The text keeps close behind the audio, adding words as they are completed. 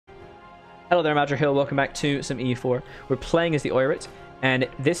Hello there, I'm Aldrahill. Welcome back to some EU4. We're playing as the Oirat, and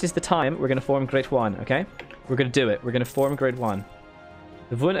this is the time we're going to form Great One, okay? We're going to do it. We're going to form Great One.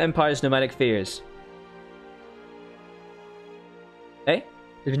 The Vun Empire's nomadic fears. Eh?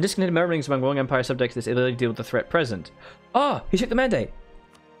 There's been disconnected murmurings among Wong Empire subjects this ability to deal with the threat present. Oh, he took the mandate.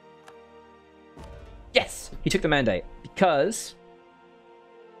 Yes, he took the mandate because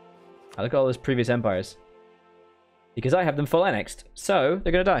I look at all those previous empires. Because I have them full annexed, so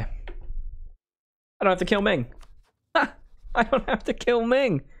they're gonna die. I don't have to kill Ming. Ha! I don't have to kill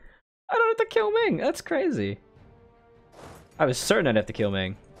Ming. I don't have to kill Ming. That's crazy. I was certain I'd have to kill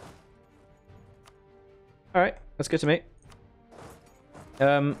Ming. All right, that's good to me.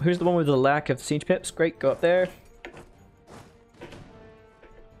 Who's the one with the lack of siege pips? Great, go up there.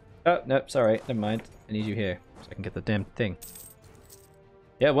 Oh, nope, sorry, never mind. I need you here, so I can get the damn thing.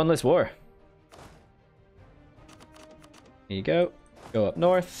 Yeah, one less war. Here you go. Go up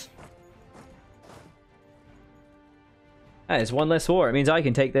north. That is one less war. It means I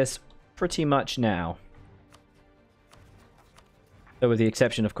can take this pretty much now. Though with the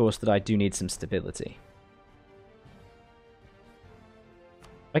exception, of course, that I do need some stability.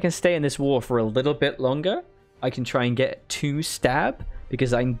 I can stay in this war for a little bit longer. I can try and get 2 stab,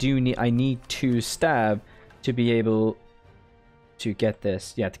 because I need 2 stab to be able to get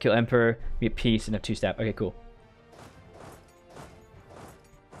this. Yeah, to kill Emperor, be at peace, and have 2 stab. Okay, cool.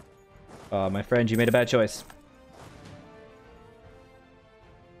 Oh, my friend, you made a bad choice.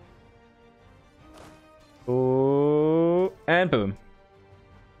 Oh, and boom.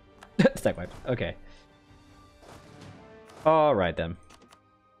 Stack wiped. Okay. All right then.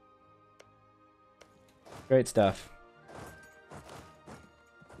 Great stuff.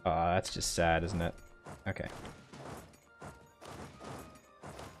 Oh, that's just sad, isn't it? Okay.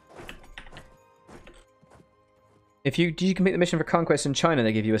 Did you complete the mission for conquest in China?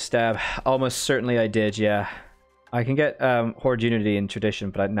 They give you a stab. Almost certainly I did. Yeah, I can get horde unity in tradition,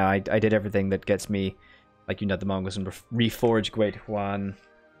 but no, I did everything that gets me, like, you know, the Mongols and reforge Great One.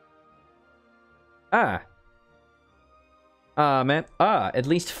 Man. At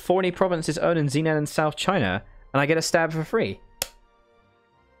least 40 provinces owned in Xinan and South China, and I get a stab for free.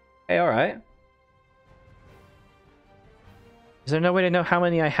 Hey, alright. Is there no way to know how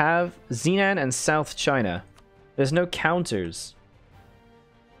many I have? Xinan and South China. There's no counters.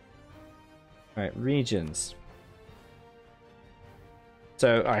 Alright, regions.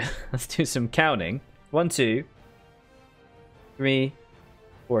 So, alright, let's do some counting. 1, 2, 3,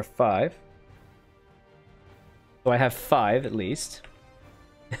 4, 5. So I have 5 at least.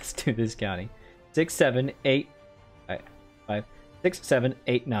 Let's do this counting. 6, 7, 8. 5. 6, 7,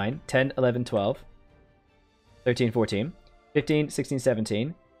 8, 9, 10, 11, 12. 13, 14. 15, 16,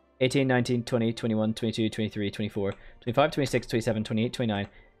 17. 18, 19, 20, 21, 22, 23, 24, 25, 26, 27, 28, 29,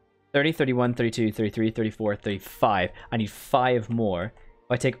 30, 31, 32, 33, 34, 35. I need 5 more.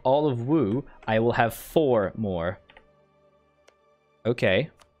 If I take all of Wu, I will have 4 more. Okay.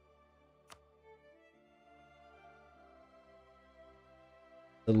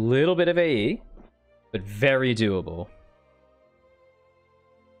 A little bit of AE, but very doable.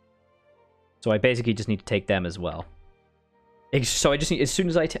 So I basically just need to take them as well. So I just need, as soon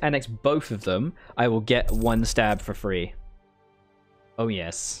as I annex both of them, I will get 1 stab for free. Oh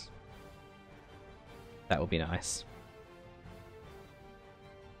yes. That will be nice.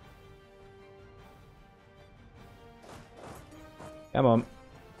 Come on.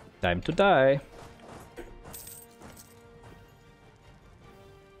 Time to die.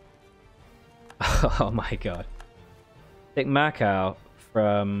 Oh my god. Take Macau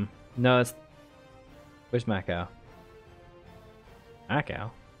from... No, it's... Where's Macau?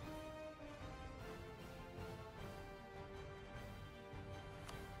 Macau?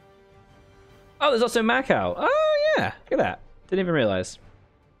 Oh, there's also Macau. Oh, yeah. Look at that. Didn't even realize.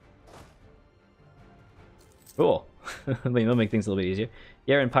 Cool. That'll make things a little bit easier.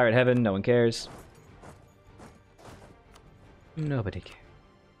 You're in Pirate Heaven. No one cares. Nobody cares.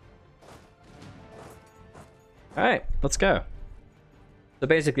 Alright, let's go. So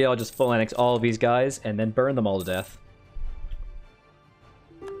basically, I'll just full annex all of these guys and then burn them all to death.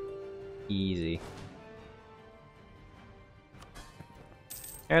 Easy.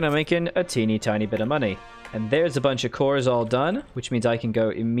 And I'm making a teeny tiny bit of money. And there's a bunch of cores all done, which means I can go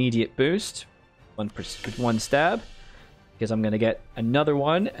immediate boost. 1 stab. Because I'm going to get another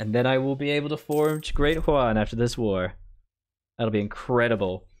one, and then I will be able to forge Great One after this war. That'll be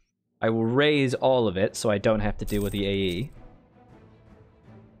incredible. I will raise all of it, so I don't have to deal with the AE.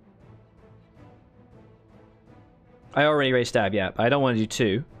 I already raised stab, yeah, but I don't want to do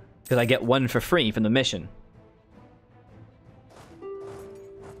 2. Because I get 1 for free from the mission.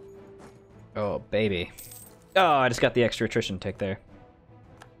 Oh, baby. Oh, I just got the extra attrition tick there.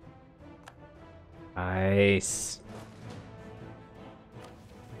 Nice.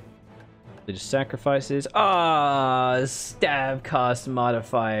 Religious sacrifices. Ah, stab cost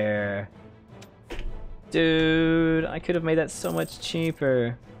modifier. Dude, I could have made that so much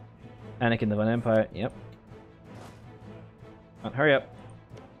cheaper. Panic in the One Empire. Yep. Come on, hurry up.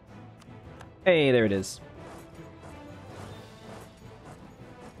 Hey, there it is.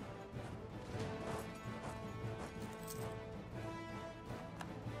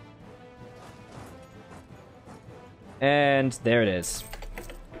 And there it is.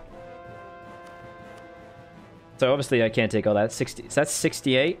 So obviously I can't take all that. 60. So that's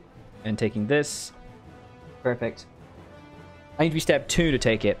 68. And taking this. Perfect. I need to be stabbed 2 to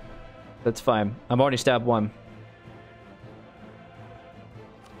take it. That's fine. I'm already stabbed 1.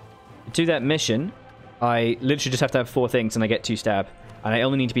 To do that mission, I literally just have to have 4 things and I get 2 stab. And I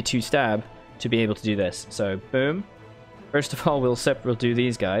only need to be 2 stab to be able to do this. So, boom. First of all, we'll do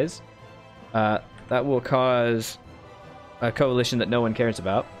these guys. That will cause a coalition that no one cares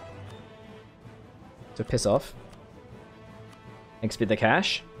about. So piss off. Thanks for the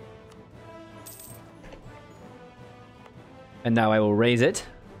cash. And now I will raise it.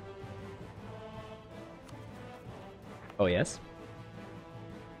 Oh, yes.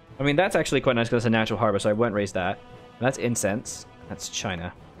 I mean, that's actually quite nice because it's a natural harbor, so I won't raise that. And that's incense. That's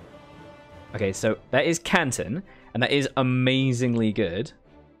China. Okay, so that is Canton, and that is amazingly good.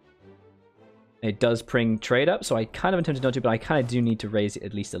 It does bring trade up, so I kind of am tempted not to, but I kind of do need to raise it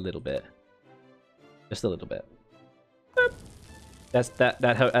at least a little bit. Just a little bit.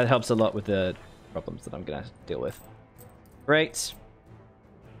 That helps a lot with the problems that I'm going to deal with. Great.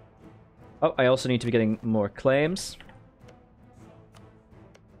 Oh, I also need to be getting more claims.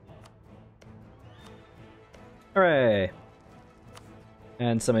 Hooray!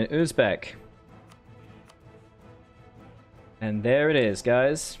 And some in Uzbek. And there it is,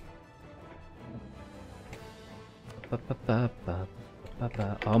 guys.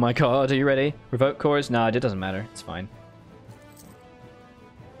 Oh my god, are you ready? Revoke cores? Nah, it doesn't matter. It's fine.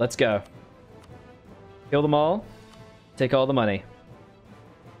 Let's go. Kill them all. Take all the money.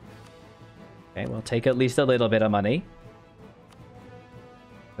 Okay, well, take at least a little bit of money.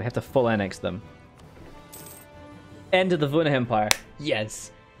 We have to full annex them. End of the Vuna Empire.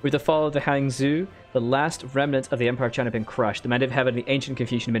 Yes. With the fall of the Hangzhou, the last remnants of the Empire of China have been crushed. The Mandate of Heaven and the ancient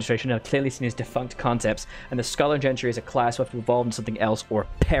Confucian administration are clearly seen as defunct concepts, and the scholar gentry as a class will have to evolve into something else or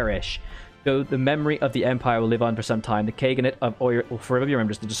perish. Though the memory of the Empire will live on for some time, the Khaganate of Oirat will forever be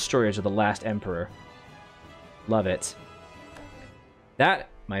remembered as the destroyers of the last Emperor. Love it. That,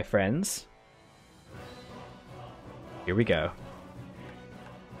 my friends... Here we go.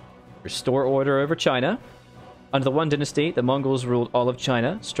 Restore order over China. Under the One Dynasty, the Mongols ruled all of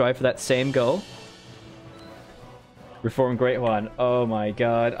China. Strive for that same goal. Reform Great One. Oh my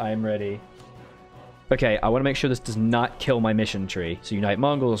god, I'm ready. Okay, I want to make sure this does not kill my mission tree. So unite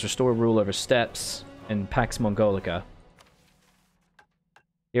Mongols, restore rule over steppes, and Pax Mongolica.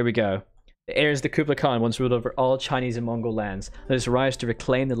 Here we go. The heirs of the Kublai Khan once ruled over all Chinese and Mongol lands. Let us rise to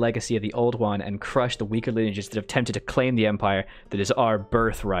reclaim the legacy of the Old One and crush the weaker lineages that have attempted to claim the empire that is our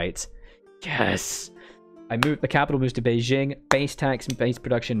birthright. Yes! I moved the capital moves to Beijing. Base tax, base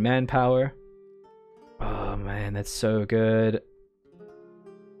production, manpower. Oh man, that's so good.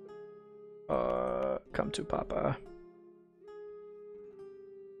 Come to Papa.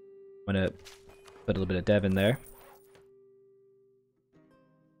 I'm gonna put a little bit of dev in there.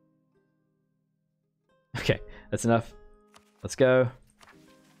 Okay, that's enough. Let's go.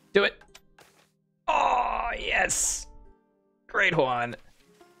 Do it! Oh, yes! Great Juan.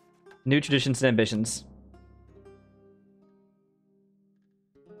 New traditions and ambitions.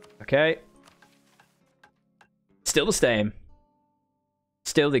 Okay. Still the same.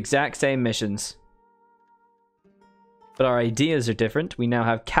 Still the exact same missions. But our ideas are different. We now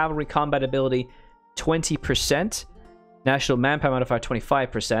have cavalry combat ability 20%, national manpower modifier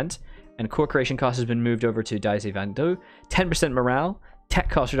 25%, and core creation cost has been moved over to Daisy Van Do. 10% morale. Tech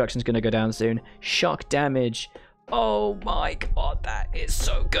cost reduction is going to go down soon. Shock damage. Oh my god, that is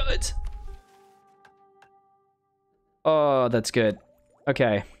so good. Oh, that's good.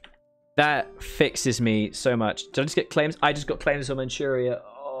 Okay. That fixes me so much. Did I just get claims? I just got claims on Manchuria.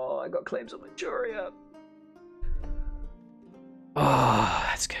 Oh, I got claims on Manchuria. Oh,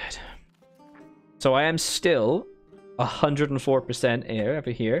 that's good. So I am still 104% heir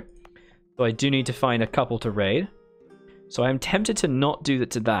over here. So I do need to find a couple to raid. So I'm tempted to not do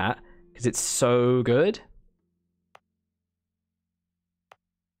that to that because it's so good.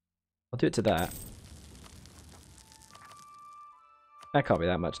 I'll do it to that. That can't be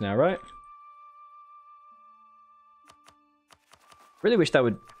that much now, right? Really wish that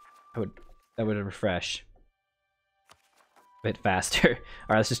would refresh a bit faster.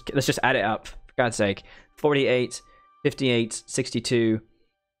 All right, let's just add it up. For God's sake. 48, 58, 62,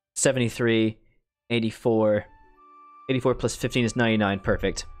 73, 84. 84 plus 15 is 99.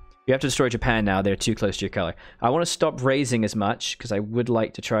 Perfect. You have to destroy Japan now. They're too close to your color. I want to stop raising as much because I would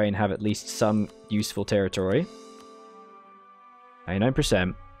like to try and have at least some useful territory.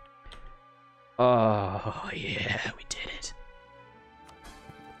 99%. Oh, yeah, we did it.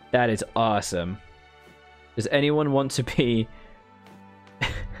 That is awesome. Does anyone want to be...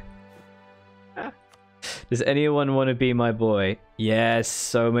 Does anyone want to be my boy? Yes,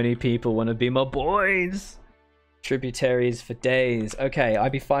 so many people want to be my boys. Tributaries for days. Okay,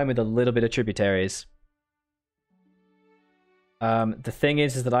 I'd be fine with a little bit of tributaries. The thing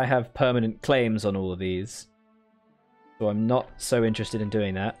is that I have permanent claims on all of these. So I'm not so interested in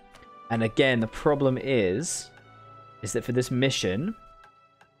doing that. And again, the problem is that for this mission...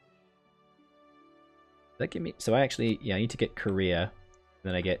 That give me... So I actually... Yeah, I need to get Korea. And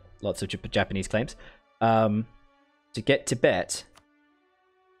then I get lots of Japanese claims. To get Tibet...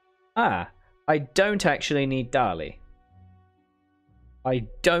 I don't actually need Dali. I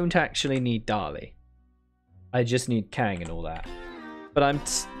don't actually need Dali. I just need Kang and all that. But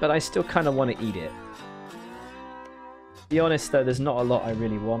I still kind of want to eat it. To be honest though, there's not a lot I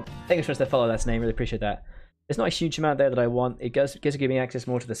really want. Thank you so much for follow that's name, really appreciate that. There's not a huge amount there that I want. It does give me access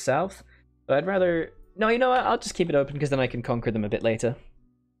more to the south. But I'd rather... No, you know what? I'll just keep it open because then I can conquer them a bit later.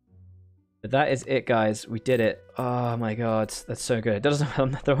 But that is it, guys. We did it. Oh my god, that's so good.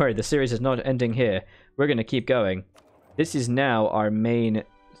 Don't worry, the series is not ending here. We're going to keep going. This is now our main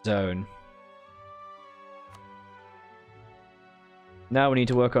zone. Now we need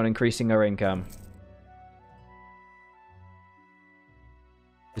to work on increasing our income.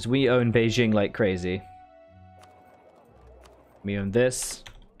 Because we own Beijing like crazy. We own this.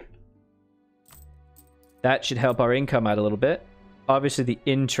 That should help our income out a little bit. Obviously, the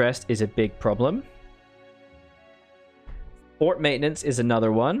interest is a big problem. Fort maintenance is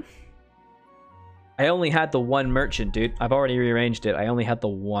another one. I only had the one merchant, dude. I've already rearranged it. I only had the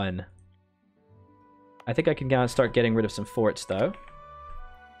one. I think I can now start getting rid of some forts, though.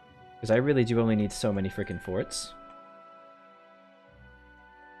 Because I really do only need so many freaking forts.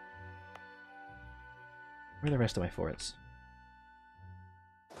 Where are the rest of my forts?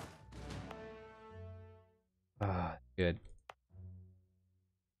 Ah, good.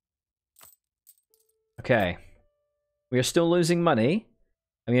 Okay. We are still losing money.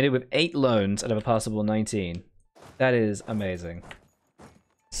 I'm going to do with 8 loans out of a possible 19. That is amazing.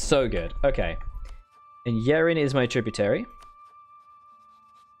 So good. Okay. And Yerin is my tributary.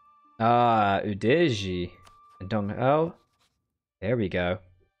 Ah, Udeji. And Donghao. There we go.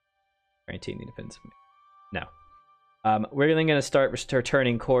 Guaranteeing the defense of me. No. We're then going to start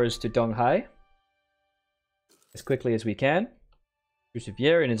returning cores to Donghai. As quickly as we can. Truce of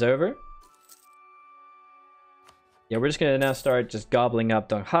Yerin is over. Yeah, we're just going to now start just gobbling up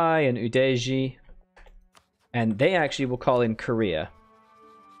Donghai and Udeji. And they actually will call in Korea.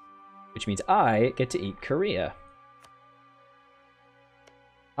 Which means I get to eat Korea.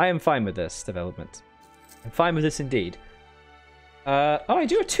 I am fine with this development. I'm fine with this indeed. Oh, I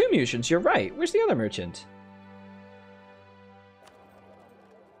do have 2 merchants. You're right. Where's the other merchant?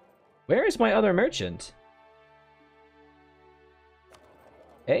 Where is my other merchant?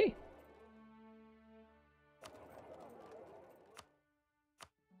 Hey?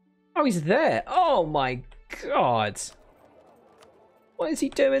 Oh, he's there. Oh my god. What is he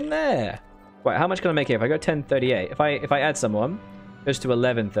doing there? Wait, how much can I make here? If I go 1038, if I add someone, it goes to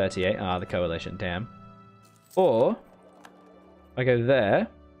 1138. Ah, the coalition, damn. Or I go there.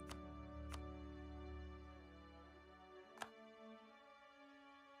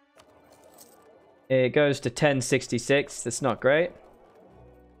 It goes to 1066. That's not great.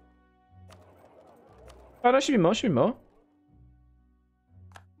 Oh, that should be more, should be more.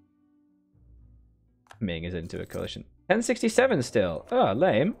 Ming is into a coalition. 1067 still. Oh,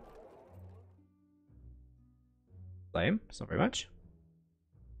 lame. Lame. It's not very much.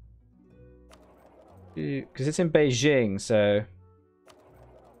 Because it's in Beijing, so...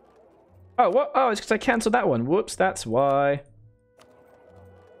 Oh, what? Oh, it's because I cancelled that one. Whoops, that's why.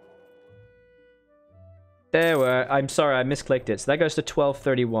 There we are. I'm sorry, I misclicked it. So that goes to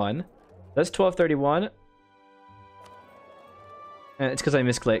 1231. That's 1231. And it's because I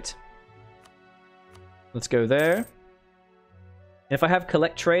misclicked. Let's go there. If I have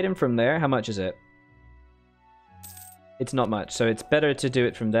collect trade in from there, how much is it? It's not much, so it's better to do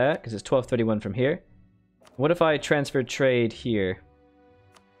it from there, because it's 1231 from here. What if I transfer trade here?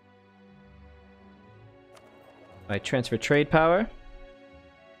 I transfer trade power.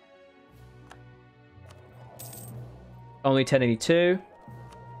 Only 1082.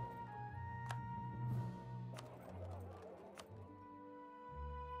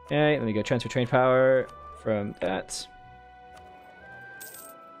 Okay, let me go transfer train power from that.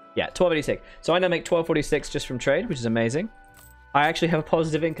 Yeah, 1286. So I now make 1246 just from trade, which is amazing. I actually have a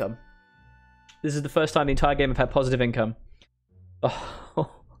positive income. This is the first time the entire game I've had positive income. Oh.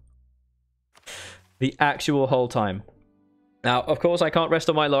 The actual whole time. Now, of course, I can't rest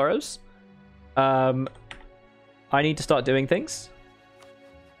on my laurels. I need to start doing things.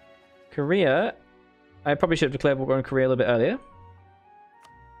 Korea. I probably should have declared war on Korea a little bit earlier.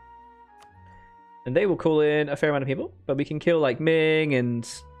 And they will call in a fair amount of people. But we can kill, like, Ming and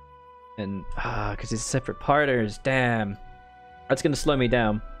because it's separate partners. Damn. That's going to slow me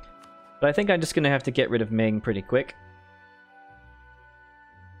down. But I think I'm just going to have to get rid of Ming pretty quick.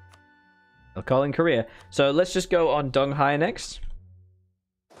 I'll call in Korea. So let's just go on Donghai next.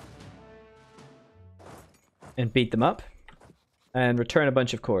 And beat them up. And return a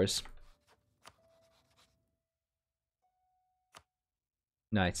bunch of cores.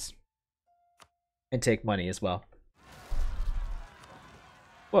 Nice. And take money as well.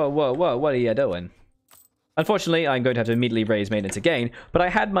 Whoa, whoa, whoa, what are you doing? Unfortunately, I'm going to have to immediately raise maintenance again, but I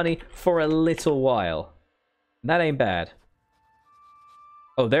had money for a little while. That ain't bad.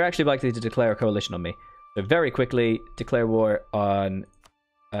 Oh, they're actually likely to declare a coalition on me. So very quickly, declare war on,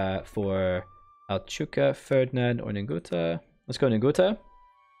 for Alchuka, Ferdinand, or Ninguta. Let's go Ninguta.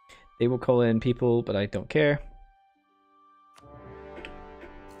 They will call in people, but I don't care.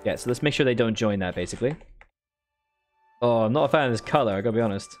 Yeah, so let's make sure they don't join that, basically. Oh, I'm not a fan of this color, I gotta be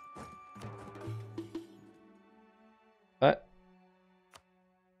honest. But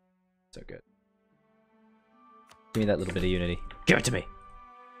so good. Give me that little bit of unity. Give it to me!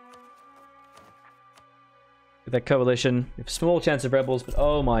 With that coalition, we have a small chance of rebels, but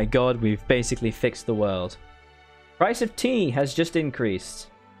oh my god, we've basically fixed the world. Price of tea has just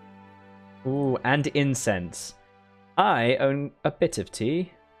increased. Ooh, and incense. I own a bit of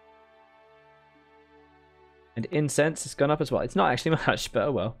tea. And incense has gone up as well. It's not actually much, but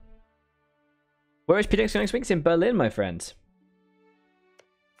oh well. Where is PDX next week? It's in Berlin, my friend.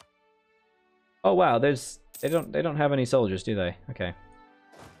 Oh wow, they don't have any soldiers, do they? Okay.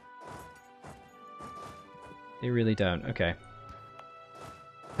 They really don't. Okay.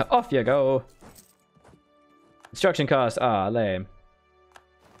 Off you go. Construction cost. Ah, lame.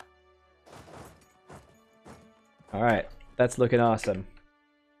 Alright. That's looking awesome.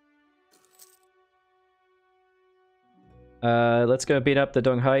 Let's go beat up the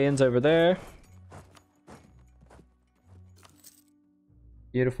Donghaians over there.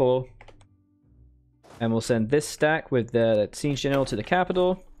 Beautiful. And we'll send this stack with the siege general to the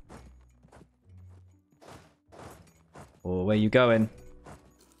capital. Oh, where you going?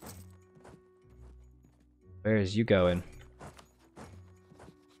 Where is you going?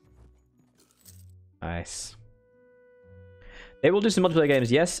 Nice. They will do some multiplayer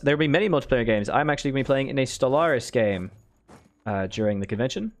games. Yes, there will be many multiplayer games. I'm actually going to be playing in a Stellaris game during the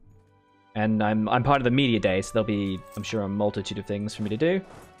convention. And I'm part of the media day, so there'll be, I'm sure, a multitude of things for me to do.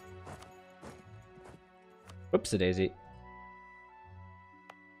 Whoops-a-daisy.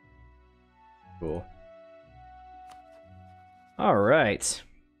 Cool. Alright.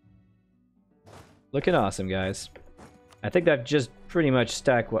 Looking awesome, guys. I think I've just pretty much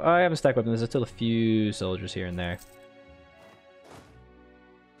stacked... Oh, I haven't stacked weapons. There's still a few soldiers here and there.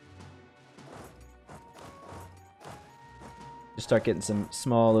 Just start getting some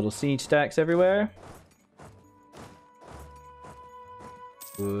small little siege stacks everywhere.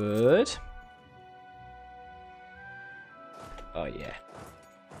 Good. Oh, yeah.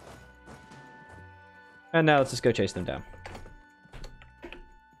 And now let's just go chase them down.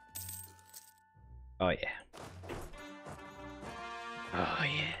 Oh, yeah. Oh,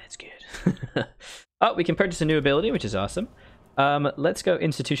 yeah, that's good. Oh, we can purchase a new ability, which is awesome. Let's go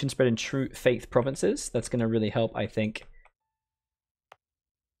institution spread in true faith provinces. That's going to really help, I think.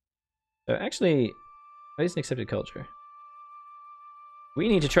 So actually, what is an accepted culture? We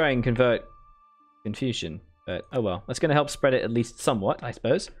need to try and convert Confucian, but oh well. That's going to help spread it at least somewhat, I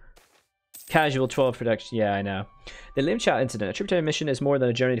suppose. Casual 12 production, yeah, I know. The Lim Chow incident. A tributary mission is more than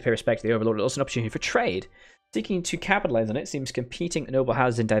a journey to pay respect to the overlord, but also an opportunity for trade. Seeking to capitalize on it seems competing noble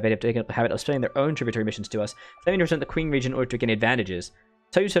houses in Tibet have taken up the habit of spreading their own tributary missions to us, claiming to represent the Queen region in order to gain advantages.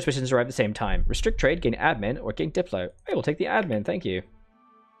 Two such missions arrive at the same time. Restrict trade, gain admin, or gain diplo. I will take the admin, thank you.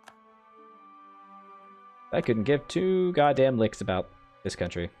 I couldn't give two goddamn licks about this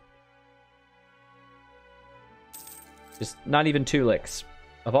country. Just not even 2 licks.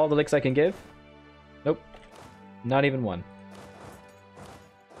 Of all the licks I can give, nope, not even 1.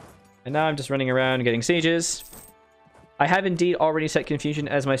 And now I'm just running around getting sieges. I have indeed already set Confucian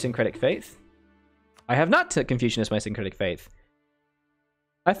as my syncretic faith. I have not set Confucian as my syncretic faith.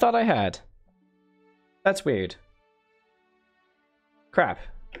 I thought I had. That's weird. Crap.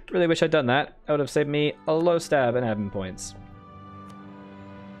 Really wish I'd done that. That would have saved me a low stab and admin points.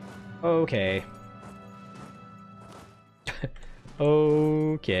 Okay.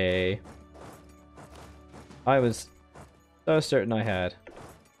 Okay. I was so certain I had.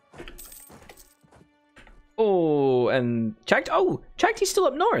 Oh, and Chagti's still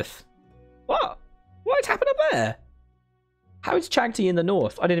up north. What? What's happened up there? How is Chagti in the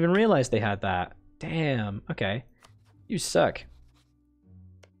north? I didn't even realize they had that. Damn. Okay. You suck.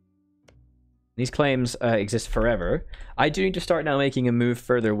 These claims exist forever. I do need to start now making a move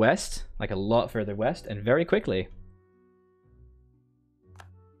further west, like a lot further west, and very quickly.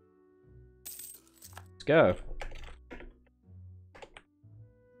 Let's go.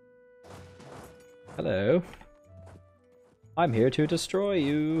 Hello. I'm here to destroy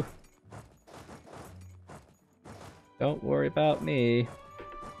you. Don't worry about me.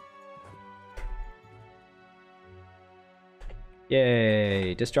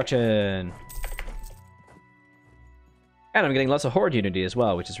 Yay, destruction. And I'm getting lots of horde unity as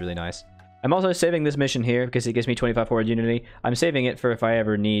well, which is really nice. I'm also saving this mission here because it gives me 25 horde unity. I'm saving it for if I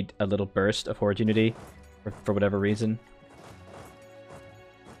ever need a little burst of horde unity for whatever reason.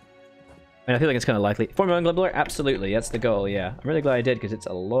 And I feel like it's kind of likely. Form my own Globler? Absolutely, that's the goal, yeah. I'm really glad I did because it's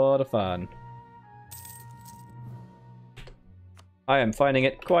a lot of fun. I am finding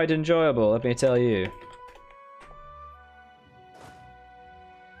it quite enjoyable, let me tell you.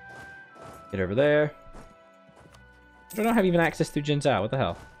 Get over there. I don't have even access through Jin Zhao, what the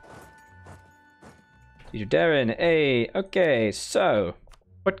hell? Teacher Darren, hey, okay, so,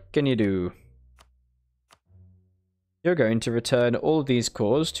 what can you do? You're going to return all of these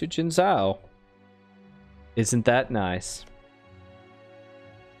cores to Jin Zhao. Isn't that nice?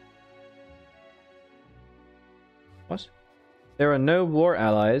 What? There are no war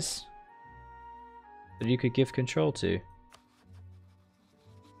allies that you could give control to.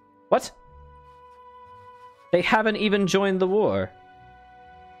 What? They haven't even joined the war.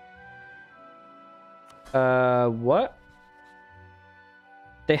 What?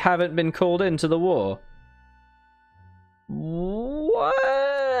 They haven't been called into the war. Wow!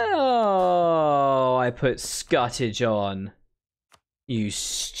 I put Scuttage on. You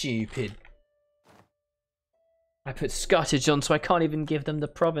stupid. I put Scuttage on so I can't even give them the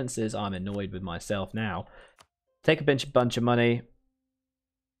provinces. I'm annoyed with myself now. Take a bunch of money.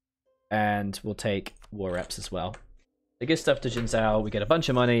 And we'll take war reps as well. They give stuff to Jin Zhao, we get a bunch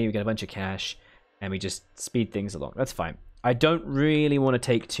of money, we get a bunch of cash, and we just speed things along. That's fine. I don't really want to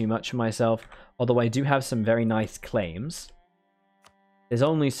take too much for myself, although I do have some very nice claims. There's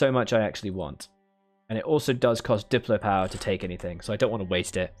only so much I actually want. And it also does cost Diplo power to take anything, so I don't want to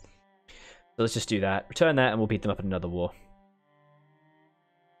waste it. So let's just do that. Return that, and we'll beat them up in another war.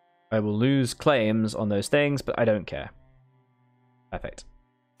 I will lose claims on those things, but I don't care. Perfect.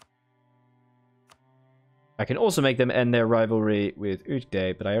 I can also make them end their rivalry with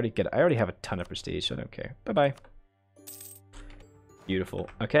Uday, but I already have a ton of prestige, so I don't care. Bye-bye. Beautiful.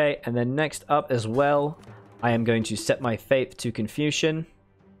 Okay, and then next up as well, I am going to set my faith to Confucian.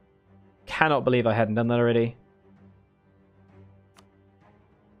 Cannot believe I hadn't done that already.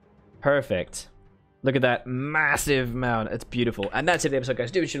 Perfect. Look at that massive mound. It's beautiful. And that's it for the episode,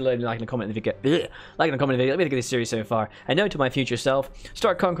 guys. Do what you like and comment if you get like and comment if you let me think of this series so far. And note to my future self,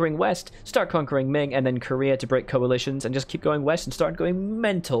 start conquering West, start conquering Ming, and then Korea to break coalitions, and just keep going west and start going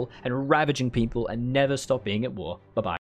mental and ravaging people and never stop being at war. Bye-bye.